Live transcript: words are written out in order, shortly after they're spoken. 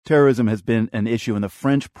Terrorism has been an issue in the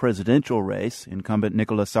French presidential race. Incumbent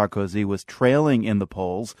Nicolas Sarkozy was trailing in the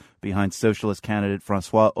polls behind socialist candidate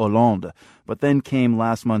François Hollande. But then came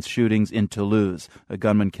last month's shootings in Toulouse. A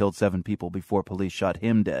gunman killed 7 people before police shot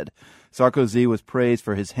him dead. Sarkozy was praised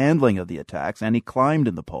for his handling of the attacks, and he climbed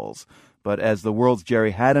in the polls. But as the world's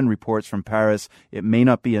Jerry Haddon reports from Paris, it may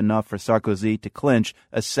not be enough for Sarkozy to clinch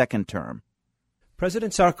a second term.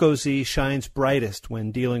 President Sarkozy shines brightest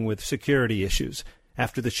when dealing with security issues.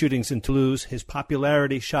 After the shootings in Toulouse, his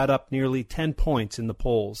popularity shot up nearly 10 points in the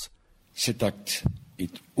polls. Cet acte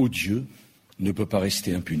est odieux, ne peut pas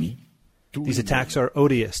rester impuni. These attacks are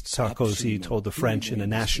odious, Sarkozy told the French in a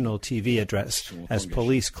national TV address as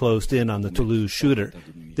police closed in on the Toulouse shooter.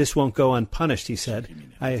 This won't go unpunished, he said.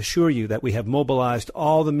 I assure you that we have mobilized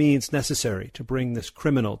all the means necessary to bring this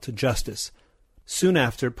criminal to justice. Soon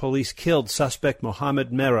after, police killed suspect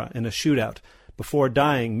Mohamed Merah in a shootout. Before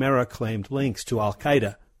dying, Merah claimed links to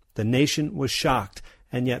al-Qaeda. The nation was shocked,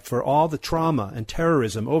 and yet for all the trauma and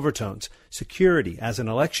terrorism overtones, security as an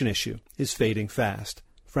election issue is fading fast.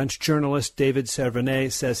 French journalist David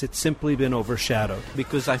Servanet says it's simply been overshadowed.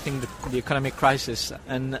 Because I think the economic crisis,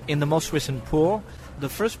 and in the most recent poll, the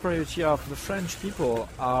first priority of the French people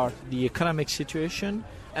are the economic situation,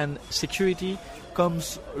 and security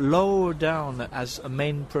comes low down as a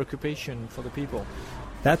main preoccupation for the people.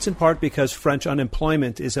 That's in part because French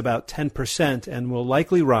unemployment is about 10% and will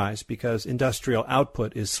likely rise because industrial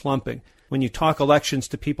output is slumping. When you talk elections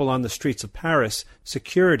to people on the streets of Paris,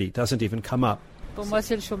 security doesn't even come up. Muriel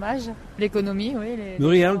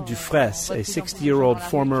Dufresne, a 60-year-old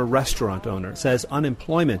former restaurant owner, says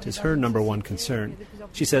unemployment is her number one concern.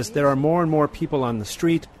 She says there are more and more people on the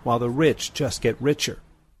street while the rich just get richer.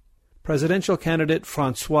 Presidential candidate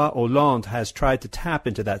François Hollande has tried to tap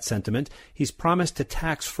into that sentiment. He's promised to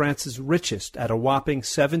tax France's richest at a whopping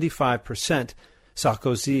 75%.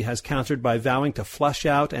 Sarkozy has countered by vowing to flush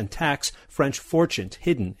out and tax French fortunes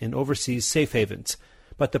hidden in overseas safe havens.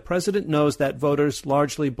 But the president knows that voters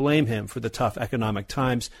largely blame him for the tough economic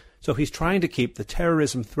times, so he's trying to keep the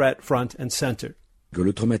terrorism threat front and center.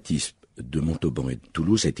 The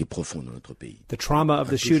trauma of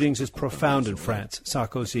the shootings is profound in France,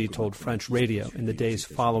 Sarkozy told French radio in the days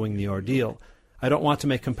following the ordeal. I don't want to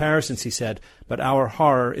make comparisons, he said, but our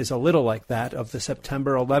horror is a little like that of the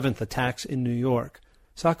September 11th attacks in New York.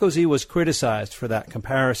 Sarkozy was criticized for that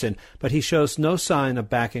comparison, but he shows no sign of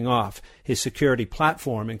backing off. His security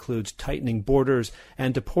platform includes tightening borders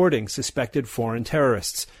and deporting suspected foreign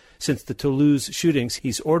terrorists. Since the Toulouse shootings,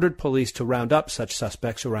 he's ordered police to round up such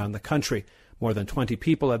suspects around the country. More than 20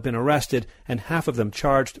 people have been arrested, and half of them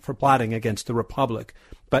charged for plotting against the Republic.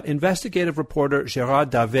 But investigative reporter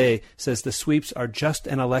Gérard Davet says the sweeps are just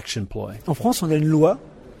an election ploy. En France, on a une loi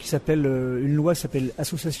qui s'appelle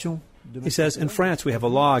association. He says, in France we have a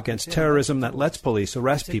law against terrorism that lets police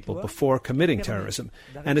arrest people before committing terrorism,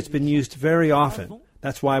 and it's been used very often.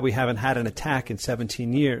 That's why we haven't had an attack in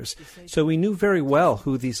 17 years. So we knew very well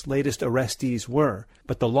who these latest arrestees were,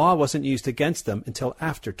 but the law wasn't used against them until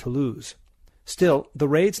after Toulouse. Still, the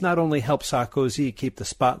raids not only help Sarkozy keep the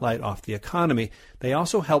spotlight off the economy, they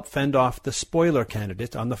also help fend off the spoiler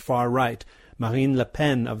candidate on the far right. Marine Le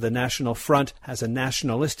Pen of the National Front has a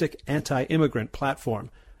nationalistic, anti-immigrant platform.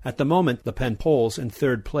 At the moment, Le Pen polls in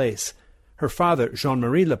third place. Her father,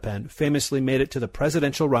 Jean-Marie Le Pen, famously made it to the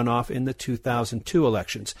presidential runoff in the 2002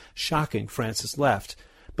 elections, shocking France's left.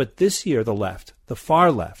 But this year the left, the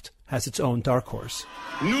far left, has its own dark horse.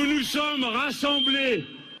 Nous nous sommes rassemblés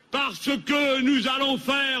parce que nous allons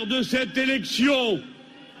faire de cette élection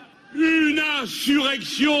une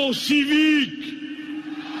insurrection civique.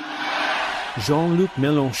 Jean-Luc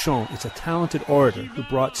Mélenchon is a talented orator who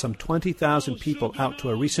brought some 20,000 people out to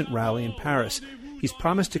a recent rally in Paris. He's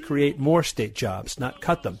promised to create more state jobs, not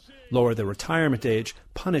cut them, lower the retirement age,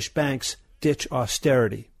 punish banks, ditch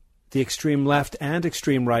austerity. The extreme left and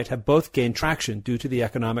extreme right have both gained traction due to the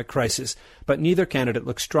economic crisis, but neither candidate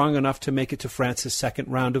looks strong enough to make it to France's second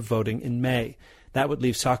round of voting in May. That would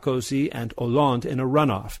leave Sarkozy and Hollande in a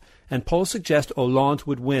runoff, and polls suggest Hollande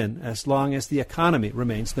would win as long as the economy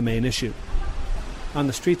remains the main issue. On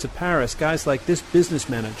the streets of Paris, guys like this business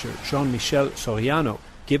manager, Jean-Michel Soriano,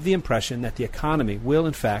 give the impression that the economy will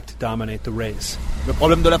in fact dominate the race. Le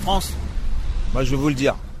problème de la France? Moi, je vais vous le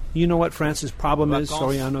dire. You know what France's problem is,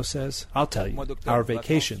 Soriano says? I'll tell you. Our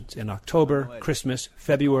vacations in October, Christmas,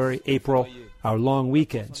 February, April, our long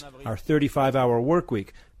weekends, our 35-hour work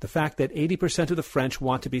week, the fact that 80% of the French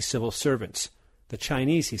want to be civil servants. The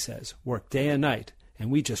Chinese, he says, work day and night,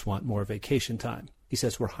 and we just want more vacation time. He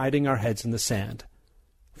says we're hiding our heads in the sand.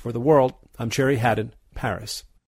 For The World, I'm Jerry Haddon, Paris.